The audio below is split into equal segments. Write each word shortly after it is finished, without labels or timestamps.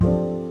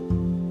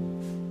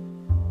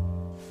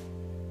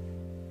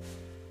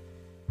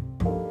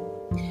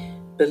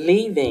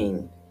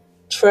believing,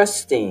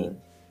 trusting,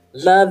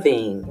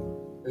 loving,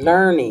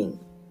 learning,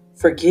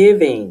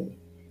 forgiving,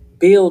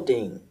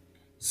 building,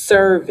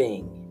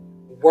 serving,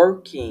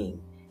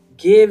 working,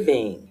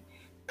 giving,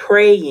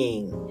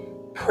 praying,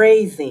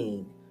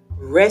 praising,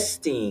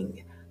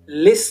 resting,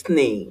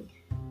 listening.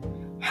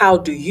 How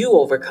do you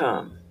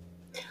overcome?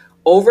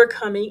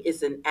 Overcoming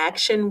is an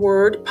action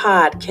word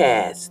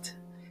podcast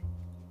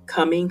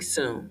coming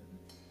soon.